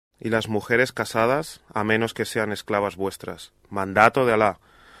y las mujeres casadas, a menos que sean esclavas vuestras. Mandato de Alá.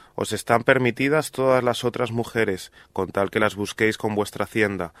 Os están permitidas todas las otras mujeres, con tal que las busquéis con vuestra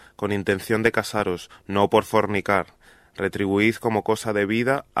hacienda, con intención de casaros, no por fornicar. Retribuid como cosa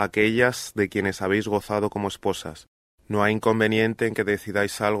debida a aquellas de quienes habéis gozado como esposas. No hay inconveniente en que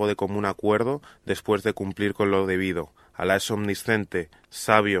decidáis algo de común acuerdo después de cumplir con lo debido. Alá es omnisciente,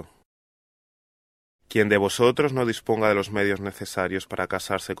 sabio. Quien de vosotros no disponga de los medios necesarios para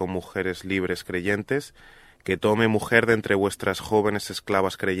casarse con mujeres libres creyentes, que tome mujer de entre vuestras jóvenes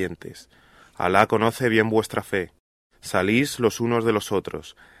esclavas creyentes. Alá conoce bien vuestra fe. Salís los unos de los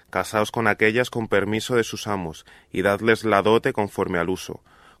otros, casaos con aquellas con permiso de sus amos, y dadles la dote conforme al uso,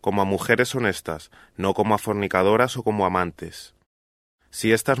 como a mujeres honestas, no como a fornicadoras o como amantes.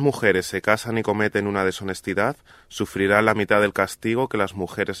 Si estas mujeres se casan y cometen una deshonestidad, sufrirán la mitad del castigo que las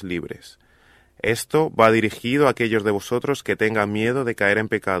mujeres libres. Esto va dirigido a aquellos de vosotros que tengan miedo de caer en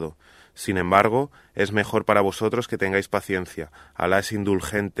pecado. Sin embargo, es mejor para vosotros que tengáis paciencia. Alá es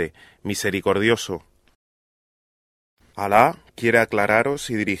indulgente, misericordioso. Alá quiere aclararos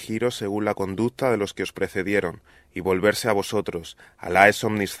y dirigiros según la conducta de los que os precedieron, y volverse a vosotros. Alá es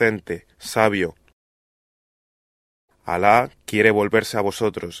omnisciente, sabio. Alá quiere volverse a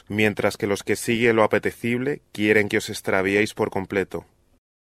vosotros, mientras que los que siguen lo apetecible quieren que os extraviéis por completo.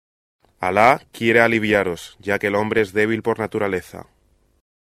 Alá quiere aliviaros, ya que el hombre es débil por naturaleza.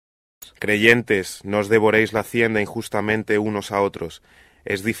 Creyentes, no os devoréis la hacienda injustamente unos a otros.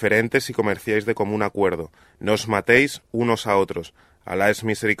 Es diferente si comerciáis de común acuerdo. No os matéis unos a otros. Alá es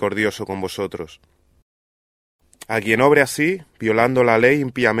misericordioso con vosotros. A quien obre así, violando la ley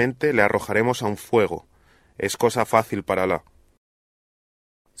impíamente, le arrojaremos a un fuego. Es cosa fácil para Alá.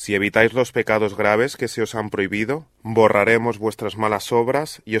 Si evitáis los pecados graves que se os han prohibido, borraremos vuestras malas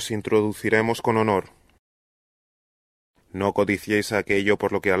obras y os introduciremos con honor. No codiciéis aquello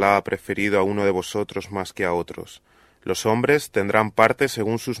por lo que Alá ha preferido a uno de vosotros más que a otros. Los hombres tendrán parte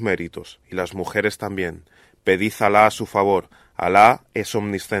según sus méritos, y las mujeres también. Pedid a Alá a su favor. Alá es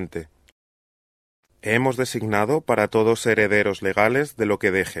omnisciente. Hemos designado para todos herederos legales de lo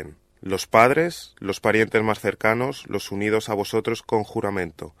que dejen. Los padres, los parientes más cercanos, los unidos a vosotros con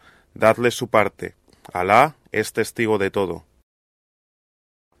juramento. Dadles su parte. Alá es testigo de todo.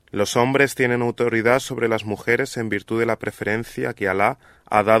 Los hombres tienen autoridad sobre las mujeres en virtud de la preferencia que Alá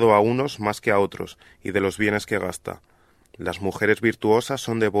ha dado a unos más que a otros y de los bienes que gasta. Las mujeres virtuosas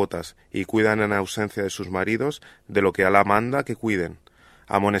son devotas y cuidan en ausencia de sus maridos de lo que Alá manda que cuiden.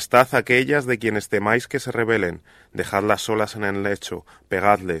 Amonestad a aquellas de quienes temáis que se rebelen, dejadlas solas en el lecho,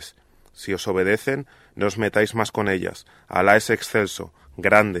 pegadles. Si os obedecen, no os metáis más con ellas. Alá es excelso,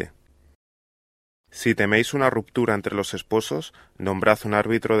 grande. Si teméis una ruptura entre los esposos, nombrad un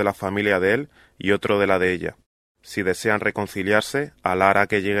árbitro de la familia de él y otro de la de ella. Si desean reconciliarse, Alá hará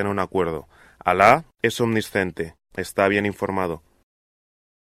que lleguen a un acuerdo. Alá es omnisciente, está bien informado.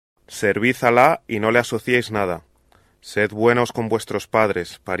 Servid a Alá y no le asociéis nada. Sed buenos con vuestros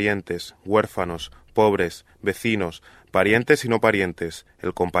padres, parientes, huérfanos, pobres, vecinos, parientes y no parientes,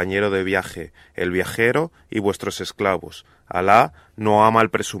 el compañero de viaje, el viajero y vuestros esclavos. Alá no ama al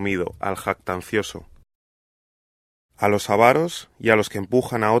presumido, al jactancioso. A los avaros y a los que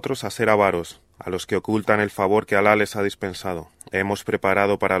empujan a otros a ser avaros, a los que ocultan el favor que Alá les ha dispensado, hemos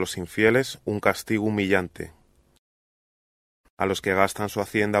preparado para los infieles un castigo humillante. A los que gastan su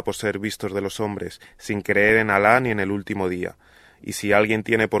hacienda por ser vistos de los hombres, sin creer en Alá ni en el último día. Y si alguien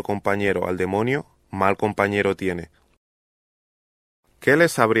tiene por compañero al demonio, mal compañero tiene. ¿Qué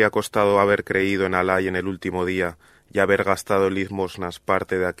les habría costado haber creído en Alá y en el último día, y haber gastado en limosnas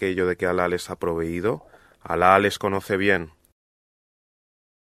parte de aquello de que Alá les ha proveído? Alá les conoce bien.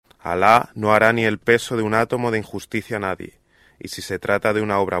 Alá no hará ni el peso de un átomo de injusticia a nadie, y si se trata de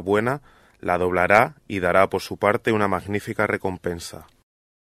una obra buena, la doblará y dará por su parte una magnífica recompensa.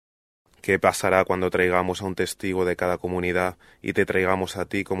 ¿Qué pasará cuando traigamos a un testigo de cada comunidad y te traigamos a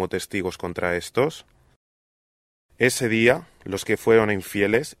ti como testigos contra estos? Ese día, los que fueron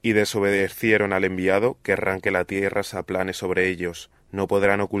infieles y desobedecieron al enviado querrán que la tierra se aplane sobre ellos, no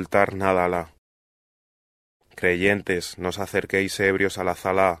podrán ocultar nada a Alá. Creyentes, no os acerquéis ebrios a la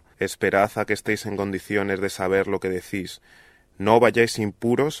zalá, esperad a que estéis en condiciones de saber lo que decís. No vayáis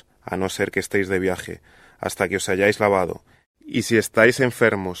impuros, a no ser que estéis de viaje, hasta que os hayáis lavado. Y si estáis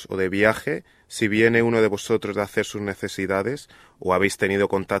enfermos o de viaje, si viene uno de vosotros de hacer sus necesidades, o habéis tenido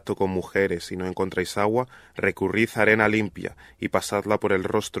contacto con mujeres y no encontráis agua, recurrid a arena limpia, y pasadla por el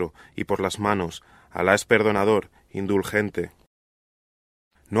rostro y por las manos. Alá es perdonador, indulgente.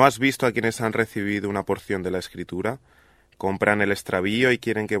 ¿No has visto a quienes han recibido una porción de la Escritura? Compran el extravío y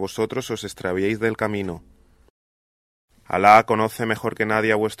quieren que vosotros os extraviéis del camino. Alá conoce mejor que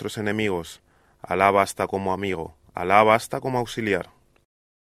nadie a vuestros enemigos. Alá basta como amigo. Alá basta como auxiliar.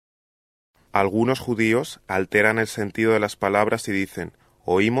 Algunos judíos alteran el sentido de las palabras y dicen: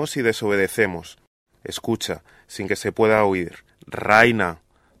 oímos y desobedecemos. Escucha, sin que se pueda oír. Raina,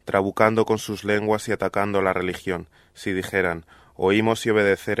 trabucando con sus lenguas y atacando la religión. Si dijeran: oímos y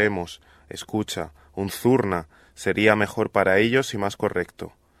obedeceremos. Escucha, unzurna, sería mejor para ellos y más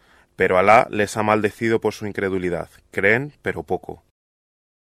correcto. Pero Alá les ha maldecido por su incredulidad. Creen, pero poco.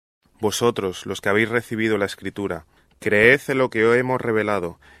 Vosotros, los que habéis recibido la Escritura, creed en lo que os hemos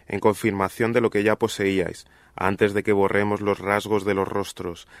revelado, en confirmación de lo que ya poseíais, antes de que borremos los rasgos de los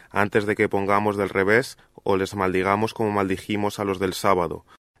rostros, antes de que pongamos del revés o les maldigamos como maldijimos a los del sábado.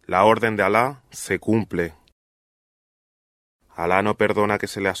 La orden de Alá se cumple. Alá no perdona que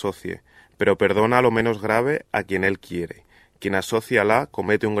se le asocie, pero perdona lo menos grave a quien él quiere. Quien asocia a Alá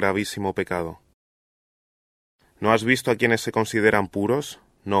comete un gravísimo pecado. ¿No has visto a quienes se consideran puros?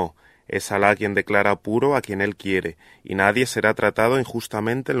 No, es Alá quien declara puro a quien él quiere, y nadie será tratado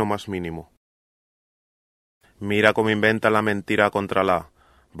injustamente en lo más mínimo. Mira cómo inventa la mentira contra Alá.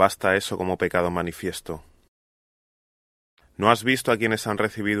 Basta eso como pecado manifiesto. ¿No has visto a quienes han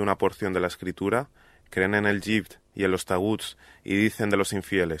recibido una porción de la Escritura? Creen en el Jibt y en los Taguts, y dicen de los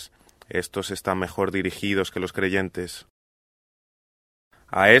infieles: estos están mejor dirigidos que los creyentes.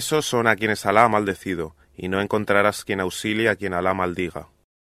 A esos son a quienes Alá ha maldecido, y no encontrarás quien auxilie a quien Alá maldiga.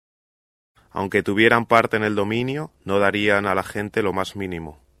 Aunque tuvieran parte en el dominio, no darían a la gente lo más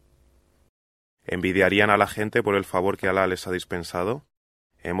mínimo. ¿Envidiarían a la gente por el favor que Alá les ha dispensado?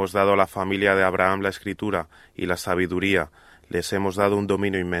 Hemos dado a la familia de Abraham la escritura y la sabiduría, les hemos dado un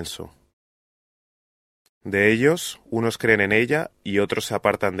dominio inmenso. De ellos, unos creen en ella y otros se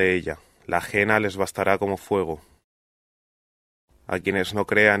apartan de ella. La ajena les bastará como fuego. A quienes no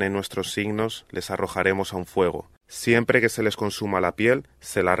crean en nuestros signos, les arrojaremos a un fuego. Siempre que se les consuma la piel,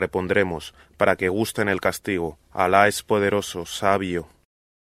 se la repondremos, para que gusten el castigo. Alá es poderoso, sabio.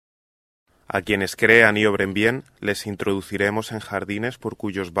 A quienes crean y obren bien, les introduciremos en jardines por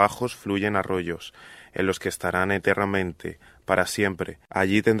cuyos bajos fluyen arroyos, en los que estarán eternamente, para siempre.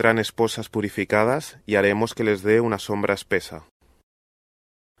 Allí tendrán esposas purificadas y haremos que les dé una sombra espesa.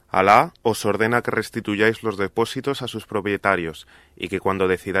 Alá os ordena que restituyáis los depósitos a sus propietarios, y que cuando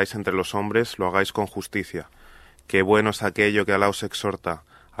decidáis entre los hombres lo hagáis con justicia. Qué bueno es aquello que Alá os exhorta.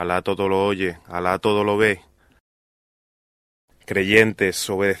 Alá todo lo oye, Alá todo lo ve. Creyentes,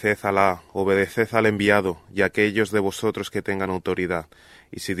 obedeced a Alá, obedeced al enviado, y a aquellos de vosotros que tengan autoridad.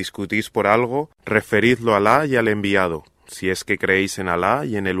 Y si discutís por algo, referidlo a Alá y al enviado, si es que creéis en Alá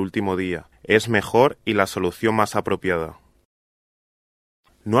y en el último día. Es mejor y la solución más apropiada.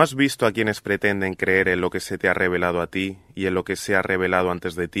 ¿No has visto a quienes pretenden creer en lo que se te ha revelado a ti y en lo que se ha revelado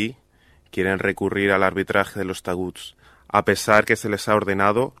antes de ti? Quieren recurrir al arbitraje de los taguts, a pesar que se les ha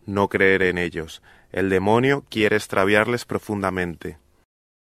ordenado no creer en ellos. El demonio quiere extraviarles profundamente.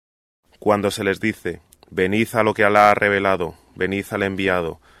 Cuando se les dice: venid a lo que Alá ha revelado, venid al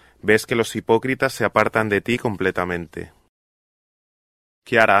enviado, ves que los hipócritas se apartan de ti completamente.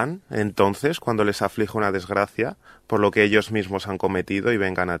 ¿Qué harán, entonces, cuando les aflige una desgracia, por lo que ellos mismos han cometido y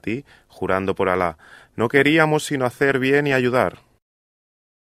vengan a ti, jurando por Alá: no queríamos sino hacer bien y ayudar?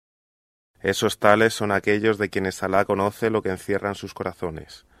 Esos tales son aquellos de quienes Alá conoce lo que encierran sus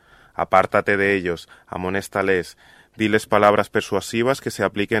corazones. Apártate de ellos, amonéstales, diles palabras persuasivas que se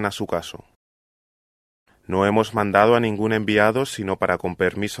apliquen a su caso. No hemos mandado a ningún enviado sino para, con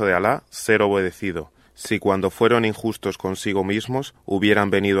permiso de Alá, ser obedecido. Si cuando fueron injustos consigo mismos hubieran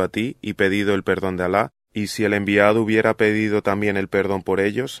venido a ti y pedido el perdón de Alá, y si el enviado hubiera pedido también el perdón por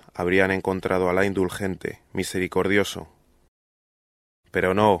ellos, habrían encontrado a Alá indulgente, misericordioso.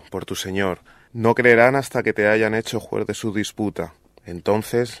 Pero no, por tu Señor, no creerán hasta que te hayan hecho juez de su disputa.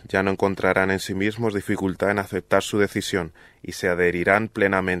 Entonces ya no encontrarán en sí mismos dificultad en aceptar su decisión, y se adherirán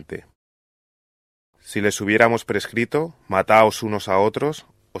plenamente. Si les hubiéramos prescrito: mataos unos a otros,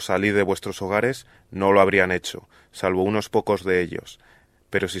 o salid de vuestros hogares, no lo habrían hecho, salvo unos pocos de ellos.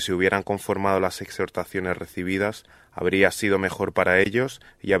 Pero si se hubieran conformado a las exhortaciones recibidas, habría sido mejor para ellos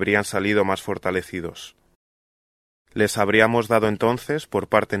y habrían salido más fortalecidos. Les habríamos dado entonces, por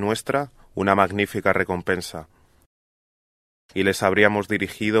parte nuestra, una magnífica recompensa, y les habríamos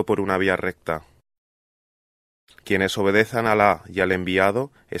dirigido por una vía recta. Quienes obedezcan a Alá y al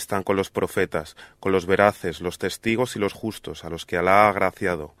enviado están con los profetas, con los veraces, los testigos y los justos, a los que Alá ha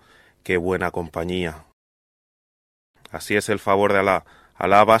agraciado. ¡Qué buena compañía! Así es el favor de Alá.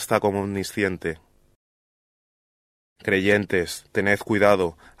 Alá basta como omnisciente. Creyentes, tened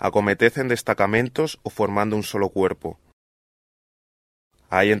cuidado, acometed en destacamentos o formando un solo cuerpo.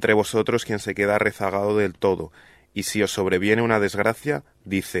 Hay entre vosotros quien se queda rezagado del todo, y si os sobreviene una desgracia,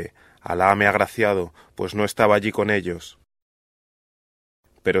 dice, Alá me ha agraciado, pues no estaba allí con ellos.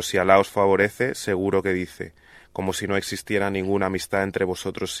 Pero si Alá os favorece, seguro que dice, como si no existiera ninguna amistad entre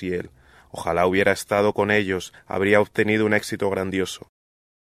vosotros y él. Ojalá hubiera estado con ellos, habría obtenido un éxito grandioso.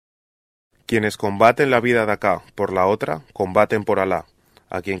 Quienes combaten la vida de acá por la otra, combaten por Alá.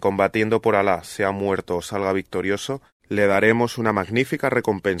 A quien combatiendo por Alá sea muerto o salga victorioso, le daremos una magnífica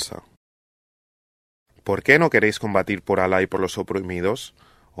recompensa. ¿Por qué no queréis combatir por Alá y por los oprimidos?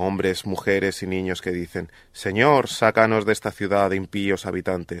 Hombres, mujeres y niños que dicen, Señor, sácanos de esta ciudad de impíos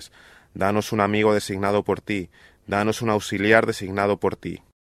habitantes, danos un amigo designado por ti, danos un auxiliar designado por ti.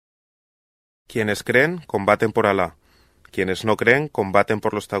 Quienes creen, combaten por Alá. Quienes no creen, combaten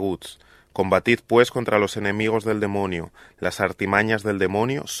por los taguts. Combatid pues contra los enemigos del demonio, las artimañas del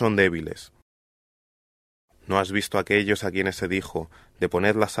demonio son débiles. ¿No has visto aquellos a quienes se dijo,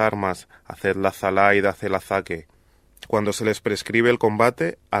 deponed las armas, haced la zalá y daced la zaque? Cuando se les prescribe el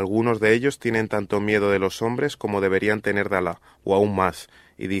combate, algunos de ellos tienen tanto miedo de los hombres como deberían tener de Alá, o aún más,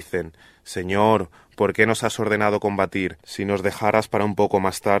 y dicen, Señor, ¿por qué nos has ordenado combatir? Si nos dejaras para un poco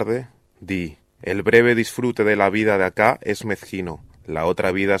más tarde, di, el breve disfrute de la vida de acá es mezquino. La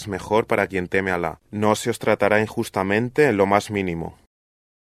otra vida es mejor para quien teme a Alá. No se os tratará injustamente en lo más mínimo.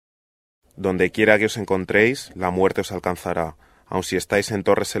 Donde quiera que os encontréis, la muerte os alcanzará, aun si estáis en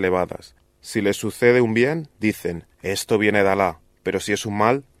torres elevadas. Si les sucede un bien, dicen, esto viene de Alá, pero si es un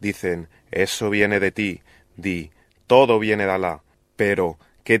mal, dicen, eso viene de ti. Di, todo viene de Alá. Pero,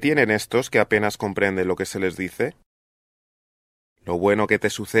 ¿qué tienen estos que apenas comprenden lo que se les dice? Lo bueno que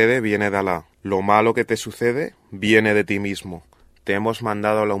te sucede viene de Alá. Lo malo que te sucede viene de ti mismo. Te hemos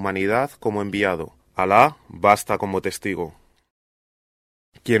mandado a la humanidad como enviado. Alá basta como testigo.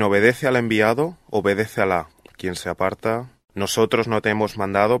 Quien obedece al enviado, obedece a Alá. Quien se aparta, nosotros no te hemos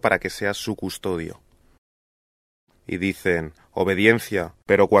mandado para que seas su custodio. Y dicen, obediencia,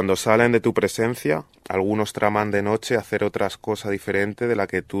 pero cuando salen de tu presencia, algunos traman de noche hacer otras cosas diferente de la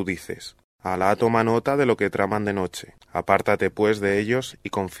que tú dices. Alá toma nota de lo que traman de noche. Apártate pues de ellos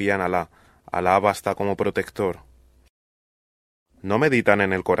y confía en Alá. Alá basta como protector. ¿No meditan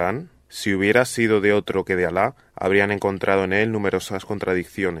en el Corán? Si hubiera sido de otro que de Alá, habrían encontrado en él numerosas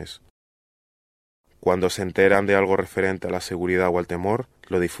contradicciones. Cuando se enteran de algo referente a la seguridad o al temor,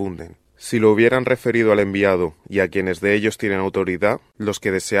 lo difunden. Si lo hubieran referido al enviado y a quienes de ellos tienen autoridad, los que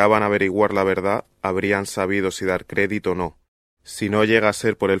deseaban averiguar la verdad habrían sabido si dar crédito o no. Si no llega a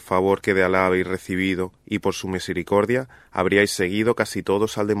ser por el favor que de Alá habéis recibido y por su misericordia, habríais seguido casi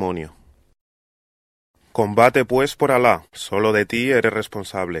todos al demonio. Combate pues por Alá, solo de ti eres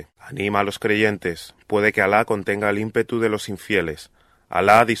responsable. Anima a los creyentes, puede que Alá contenga el ímpetu de los infieles.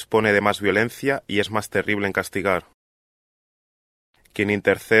 Alá dispone de más violencia y es más terrible en castigar. Quien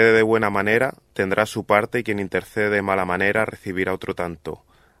intercede de buena manera tendrá su parte y quien intercede de mala manera recibirá otro tanto.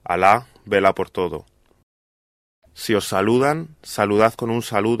 Alá vela por todo. Si os saludan, saludad con un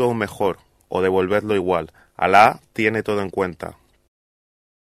saludo o mejor, o devolvedlo igual. Alá tiene todo en cuenta.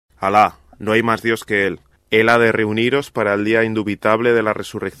 Alá, no hay más Dios que Él. Él ha de reuniros para el día indubitable de la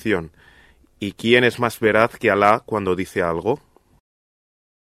resurrección. ¿Y quién es más veraz que Alá cuando dice algo?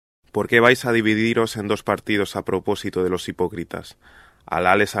 ¿Por qué vais a dividiros en dos partidos a propósito de los hipócritas?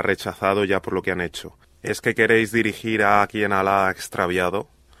 Alá les ha rechazado ya por lo que han hecho. ¿Es que queréis dirigir a quien Alá ha extraviado?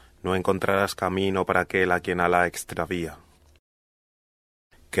 No encontrarás camino para aquel a quien Alá extravía.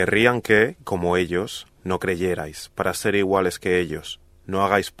 Querrían que, como ellos, no creyerais, para ser iguales que ellos. No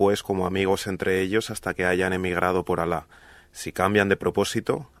hagáis pues como amigos entre ellos hasta que hayan emigrado por Alá. Si cambian de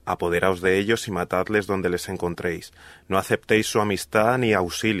propósito, apoderaos de ellos y matadles donde les encontréis. No aceptéis su amistad ni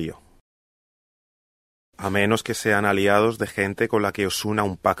auxilio, a menos que sean aliados de gente con la que os una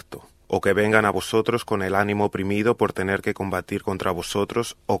un pacto, o que vengan a vosotros con el ánimo oprimido por tener que combatir contra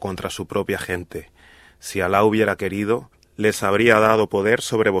vosotros o contra su propia gente. Si Alá hubiera querido, les habría dado poder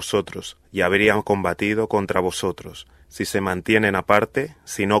sobre vosotros, y habrían combatido contra vosotros. Si se mantienen aparte,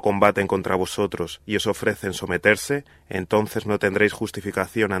 si no combaten contra vosotros y os ofrecen someterse, entonces no tendréis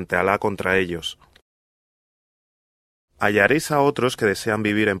justificación ante Alá contra ellos. Hallaréis a otros que desean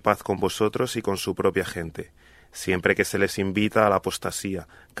vivir en paz con vosotros y con su propia gente. Siempre que se les invita a la apostasía,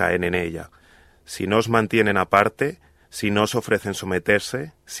 caen en ella. Si no os mantienen aparte, si no os ofrecen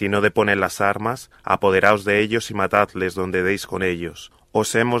someterse, si no deponen las armas, apoderaos de ellos y matadles donde deis con ellos.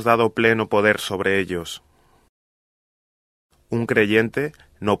 Os hemos dado pleno poder sobre ellos. Un creyente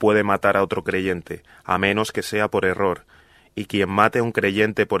no puede matar a otro creyente, a menos que sea por error, y quien mate a un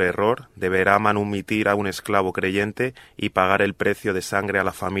creyente por error deberá manumitir a un esclavo creyente y pagar el precio de sangre a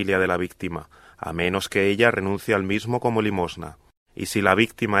la familia de la víctima, a menos que ella renuncie al mismo como limosna. Y si la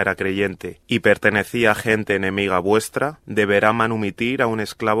víctima era creyente y pertenecía a gente enemiga vuestra, deberá manumitir a un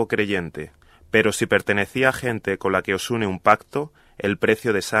esclavo creyente. Pero si pertenecía a gente con la que os une un pacto, el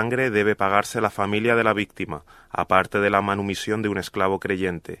precio de sangre debe pagarse la familia de la víctima, aparte de la manumisión de un esclavo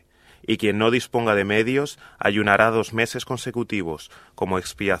creyente. Y quien no disponga de medios, ayunará 2 meses consecutivos, como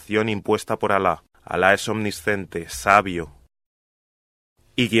expiación impuesta por Alá. Alá es omnisciente, sabio.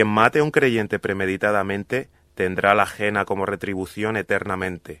 Y quien mate a un creyente premeditadamente, tendrá la ajena como retribución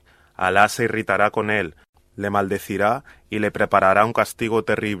eternamente. Alá se irritará con él, le maldecirá y le preparará un castigo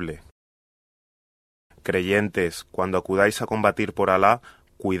terrible. Creyentes, cuando acudáis a combatir por Alá,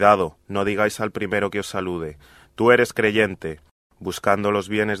 cuidado, no digáis al primero que os salude: tú eres creyente, buscando los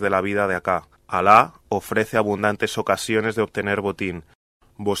bienes de la vida de acá. Alá ofrece abundantes ocasiones de obtener botín.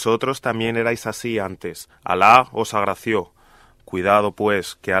 Vosotros también erais así antes. Alá os agració. Cuidado,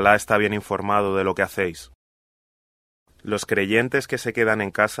 pues, que Alá está bien informado de lo que hacéis. Los creyentes que se quedan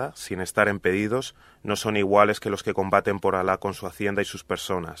en casa, sin estar impedidos, no son iguales que los que combaten por Alá con su hacienda y sus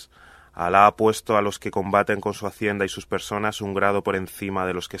personas. Alá ha puesto a los que combaten con su hacienda y sus personas un grado por encima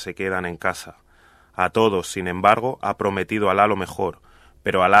de los que se quedan en casa. A todos, sin embargo, ha prometido Alá lo mejor,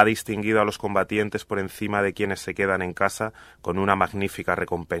 pero Alá ha distinguido a los combatientes por encima de quienes se quedan en casa con una magnífica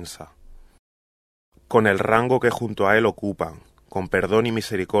recompensa. Con el rango que junto a él ocupan, con perdón y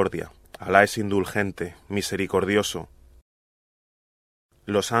misericordia, Alá es indulgente, misericordioso.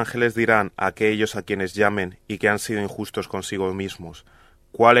 Los ángeles dirán a aquellos a quienes llamen y que han sido injustos consigo mismos: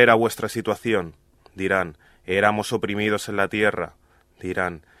 ¿cuál era vuestra situación? Dirán: éramos oprimidos en la tierra.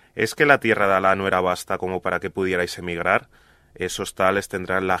 Dirán: ¿es que la tierra de Alá no era vasta como para que pudierais emigrar? Esos tales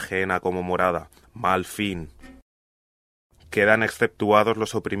tendrán la ajena como morada. Mal fin. Quedan exceptuados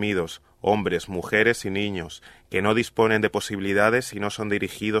los oprimidos, hombres, mujeres y niños, que no disponen de posibilidades y no son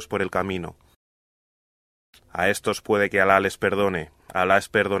dirigidos por el camino. A estos puede que Alá les perdone. Alá es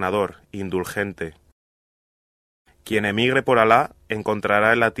perdonador, indulgente. Quien emigre por Alá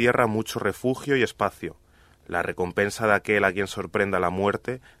encontrará en la tierra mucho refugio y espacio. La recompensa de aquel a quien sorprenda la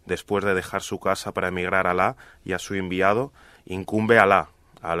muerte, después de dejar su casa para emigrar a Alá y a su enviado, incumbe a Alá.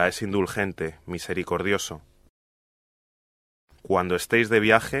 Alá es indulgente, misericordioso. Cuando estéis de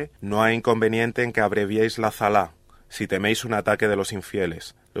viaje, no hay inconveniente en que abreviéis la zalá, si teméis un ataque de los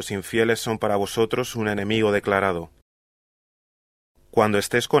infieles. Los infieles son para vosotros un enemigo declarado. Cuando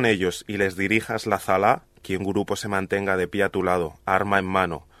estés con ellos y les dirijas la zalá, que un grupo se mantenga de pie a tu lado, arma en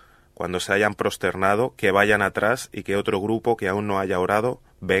mano. Cuando se hayan prosternado, que vayan atrás y que otro grupo que aún no haya orado,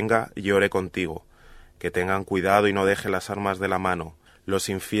 venga y ore contigo. Que tengan cuidado y no dejen las armas de la mano. Los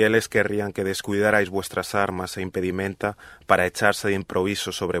infieles querrían que descuidarais vuestras armas e impedimenta para echarse de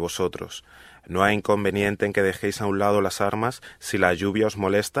improviso sobre vosotros. No hay inconveniente en que dejéis a un lado las armas si la lluvia os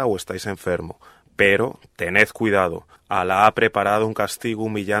molesta o estáis enfermo. Pero tened cuidado, Alá ha preparado un castigo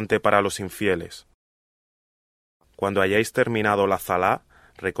humillante para los infieles. Cuando hayáis terminado la zalá,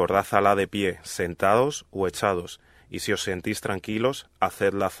 recordad Alá de pie, sentados o echados, y si os sentís tranquilos,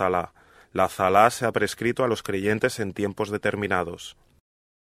 haced la zalá. La zalá se ha prescrito a los creyentes en tiempos determinados.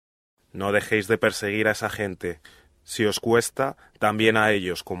 No dejéis de perseguir a esa gente. Si os cuesta, también a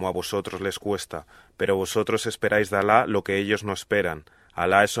ellos, como a vosotros les cuesta, pero vosotros esperáis de Alá lo que ellos no esperan.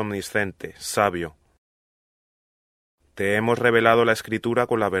 Alá es omnisciente, sabio. Te hemos revelado la Escritura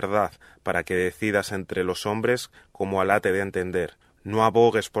con la verdad, para que decidas entre los hombres como Alá te dé a entender. No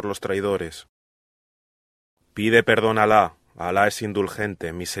abogues por los traidores. Pide perdón a Alá. Alá es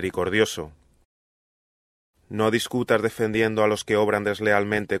indulgente, misericordioso. No discutas defendiendo a los que obran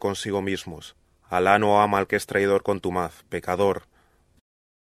deslealmente consigo mismos. Alá no ama al que es traidor contumaz, pecador.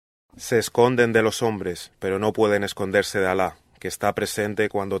 Se esconden de los hombres, pero no pueden esconderse de Alá, que está presente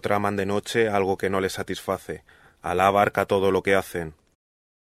cuando traman de noche algo que no les satisface. Alá abarca todo lo que hacen.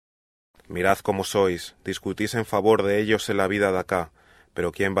 Mirad cómo sois, discutís en favor de ellos en la vida de acá,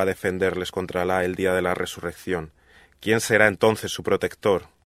 pero ¿quién va a defenderles contra Alá el día de la resurrección? ¿Quién será entonces su protector?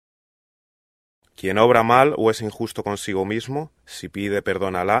 Quien obra mal o es injusto consigo mismo, si pide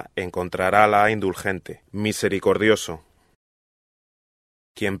perdón a Alá, encontrará a Alá indulgente, misericordioso.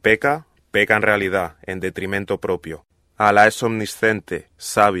 Quien peca, peca en realidad, en detrimento propio. Alá es omnisciente,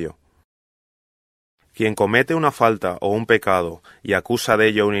 sabio. Quien comete una falta o un pecado y acusa de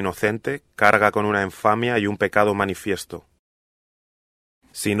ello a un inocente, carga con una infamia y un pecado manifiesto.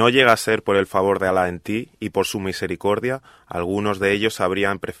 Si no llega a ser por el favor de Alá en ti y por su misericordia, algunos de ellos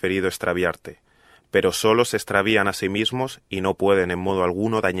habrían preferido extraviarte. Pero solo se extravían a sí mismos y no pueden en modo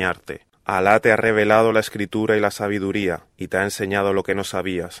alguno dañarte. Alá te ha revelado la escritura y la sabiduría, y te ha enseñado lo que no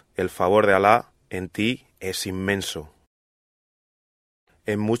sabías. El favor de Alá en ti es inmenso.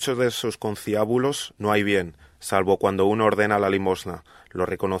 En muchos de esos conciliábulos no hay bien. salvo cuando uno ordena la limosna, lo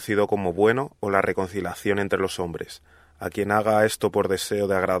reconocido como bueno o la reconciliación entre los hombres. A quien haga esto por deseo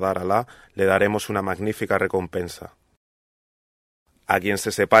de agradar a Alá, le daremos una magnífica recompensa. A quien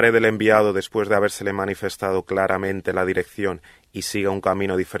se separe del enviado después de habérsele manifestado claramente la dirección y siga un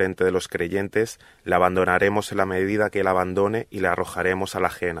camino diferente de los creyentes, le abandonaremos en la medida que él abandone y le arrojaremos a la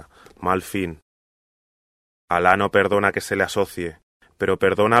ajena. Mal fin. Alá no perdona que se le asocie, pero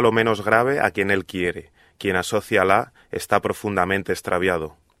perdona lo menos grave a quien él quiere. Quien asocia a Alá está profundamente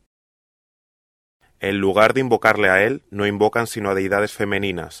extraviado. En lugar de invocarle a él, no invocan sino a deidades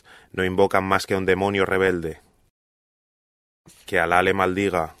femeninas, no invocan más que a un demonio rebelde. Que Alá le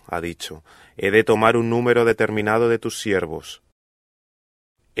maldiga, ha dicho, he de tomar un número determinado de tus siervos.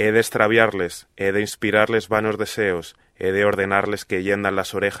 He de extraviarles, he de inspirarles vanos deseos, he de ordenarles que hiendan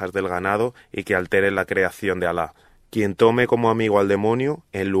las orejas del ganado y que alteren la creación de Alá. Quien tome como amigo al demonio,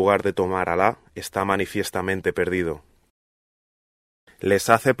 en lugar de tomar a Alá, está manifiestamente perdido. Les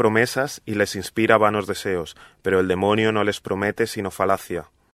hace promesas y les inspira vanos deseos, pero el demonio no les promete sino falacia.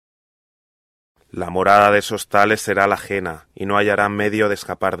 La morada de esos tales será la ajena, y no hallarán medio de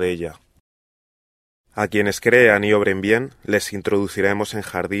escapar de ella. A quienes crean y obren bien, les introduciremos en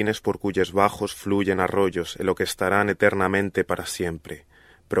jardines por cuyos bajos fluyen arroyos, en lo que estarán eternamente para siempre.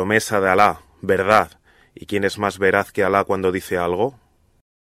 Promesa de Alá, verdad. ¿Y quién es más veraz que Alá cuando dice algo?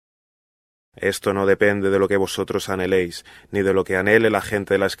 Esto no depende de lo que vosotros anheléis, ni de lo que anhele la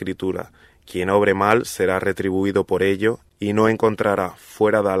gente de la Escritura. Quien obre mal será retribuido por ello, y no encontrará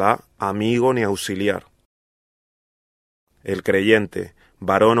fuera de Alá amigo ni auxiliar. El creyente,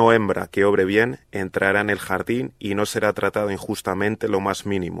 varón o hembra que obre bien, entrará en el jardín y no será tratado injustamente lo más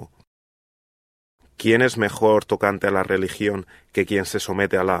mínimo. ¿Quién es mejor tocante a la religión que quien se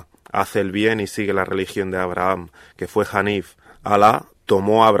somete a Alá, hace el bien y sigue la religión de Abraham, que fue Hanif? Alá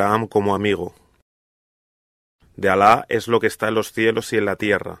tomó a Abraham como amigo. De Alá es lo que está en los cielos y en la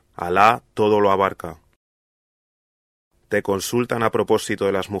tierra. Alá todo lo abarca. Te consultan a propósito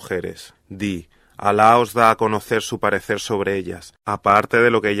de las mujeres. Di, Alá os da a conocer su parecer sobre ellas, aparte de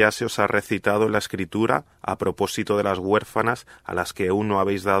lo que ya se os ha recitado en la Escritura, a propósito de las huérfanas a las que aún no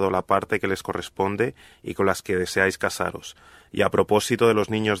habéis dado la parte que les corresponde y con las que deseáis casaros, y a propósito de los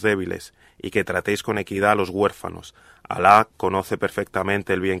niños débiles, y que tratéis con equidad a los huérfanos. Alá conoce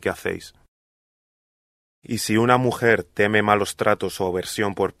perfectamente el bien que hacéis. Y si una mujer teme malos tratos o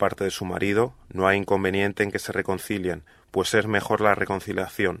aversión por parte de su marido, no hay inconveniente en que se reconcilien, pues es mejor la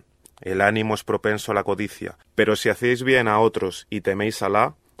reconciliación. El ánimo es propenso a la codicia, pero si hacéis bien a otros y teméis a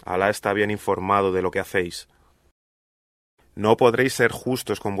Alá, Alá está bien informado de lo que hacéis. No podréis ser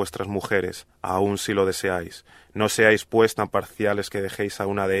justos con vuestras mujeres, aun si lo deseáis. No seáis pues tan parciales que dejéis a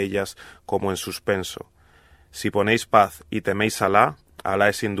una de ellas como en suspenso. Si ponéis paz y teméis a Alá, Alá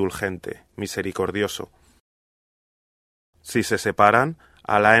es indulgente, misericordioso. Si se separan,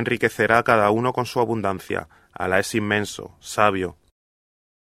 Alá enriquecerá a cada uno con su abundancia. Alá es inmenso, sabio.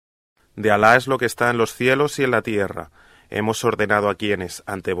 De Alá es lo que está en los cielos y en la tierra. Hemos ordenado a quienes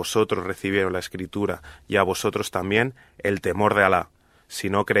ante vosotros recibieron la Escritura y a vosotros también el temor de Alá. Si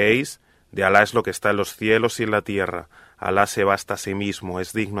no creéis, de Alá es lo que está en los cielos y en la tierra. Alá se basta a sí mismo,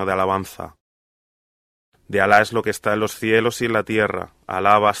 es digno de alabanza. De Alá es lo que está en los cielos y en la tierra.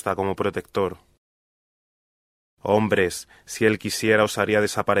 Alá basta como protector. Hombres, si él quisiera os haría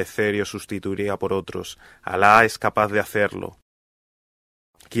desaparecer y os sustituiría por otros. Alá es capaz de hacerlo.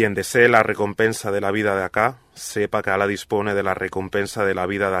 Quien desee la recompensa de la vida de acá, sepa que Alá dispone de la recompensa de la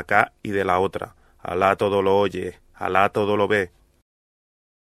vida de acá y de la otra. Alá todo lo oye, Alá todo lo ve.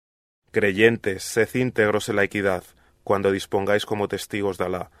 Creyentes, sed íntegros en la equidad, cuando dispongáis como testigos de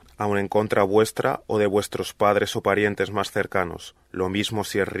Alá, aun en contra vuestra o de vuestros padres o parientes más cercanos. Lo mismo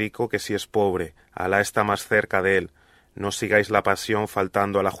si es rico que si es pobre, Alá está más cerca de él. No sigáis la pasión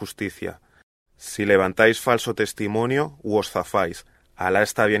faltando a la justicia. Si levantáis falso testimonio, u os zafáis, Alá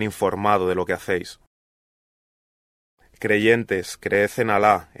está bien informado de lo que hacéis. Creyentes, creed en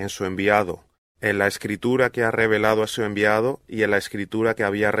Alá, en su enviado, en la Escritura que ha revelado a su enviado y en la Escritura que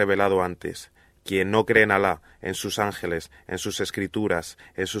había revelado antes. Quien no cree en Alá, en sus ángeles, en sus Escrituras,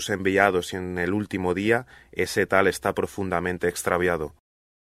 en sus enviados y en el último día, ese tal está profundamente extraviado.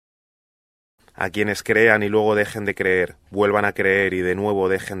 A quienes crean y luego dejen de creer, vuelvan a creer y de nuevo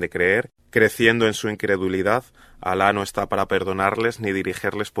dejen de creer, creciendo en su incredulidad, Alá no está para perdonarles ni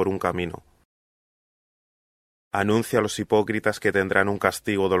dirigirles por un camino. Anuncia a los hipócritas que tendrán un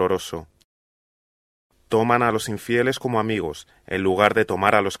castigo doloroso. Toman a los infieles como amigos, en lugar de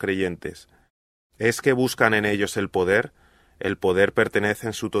tomar a los creyentes. ¿Es que buscan en ellos el poder? El poder pertenece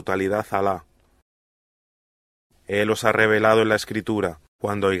en su totalidad a Alá. Él os ha revelado en la Escritura,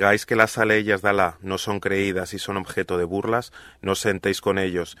 Cuando oigáis que las aleyas de Alá no son creídas y son objeto de burlas, no os sentéis con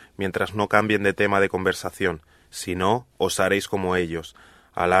ellos, mientras no cambien de tema de conversación, si no, os haréis como ellos.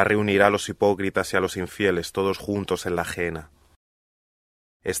 Alá reunirá a los hipócritas y a los infieles todos juntos en la ajena.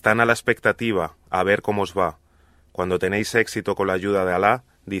 Están a la expectativa, a ver cómo os va. Cuando tenéis éxito con la ayuda de Alá,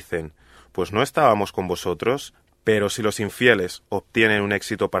 dicen, pues no estábamos con vosotros, pero si los infieles obtienen un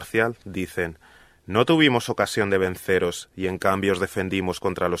éxito parcial, dicen, ¿no tuvimos ocasión de venceros y en cambio os defendimos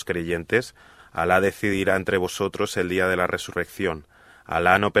contra los creyentes? Alá decidirá entre vosotros el día de la resurrección.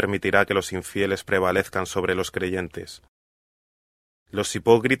 Alá no permitirá que los infieles prevalezcan sobre los creyentes. Los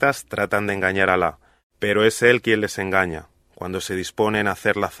hipócritas tratan de engañar a Alá, pero es Él quien les engaña. Cuando se disponen a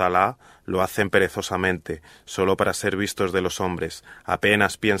hacer la zalá, lo hacen perezosamente, solo para ser vistos de los hombres,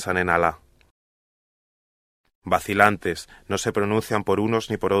 apenas piensan en Alá. Vacilantes, no se pronuncian por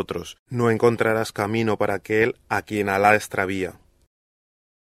unos ni por otros, no encontrarás camino para aquel a quien Alá extravía.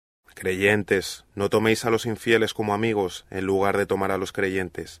 Creyentes, no toméis a los infieles como amigos en lugar de tomar a los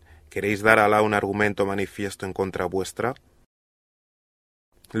creyentes. ¿Queréis dar a Alá un argumento manifiesto en contra vuestra?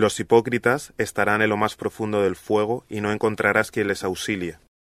 Los hipócritas estarán en lo más profundo del fuego y no encontrarás quien les auxilie.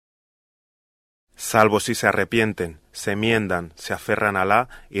 Salvo si se arrepienten, se enmiendan, se aferran a Alá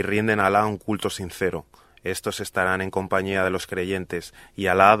y rinden a Alá un culto sincero. Estos estarán en compañía de los creyentes, y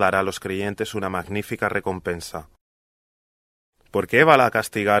Alá dará a los creyentes una magnífica recompensa. ¿Por qué va Alá a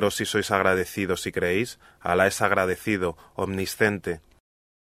castigaros si sois agradecidos y creéis? Alá es agradecido, omnisciente,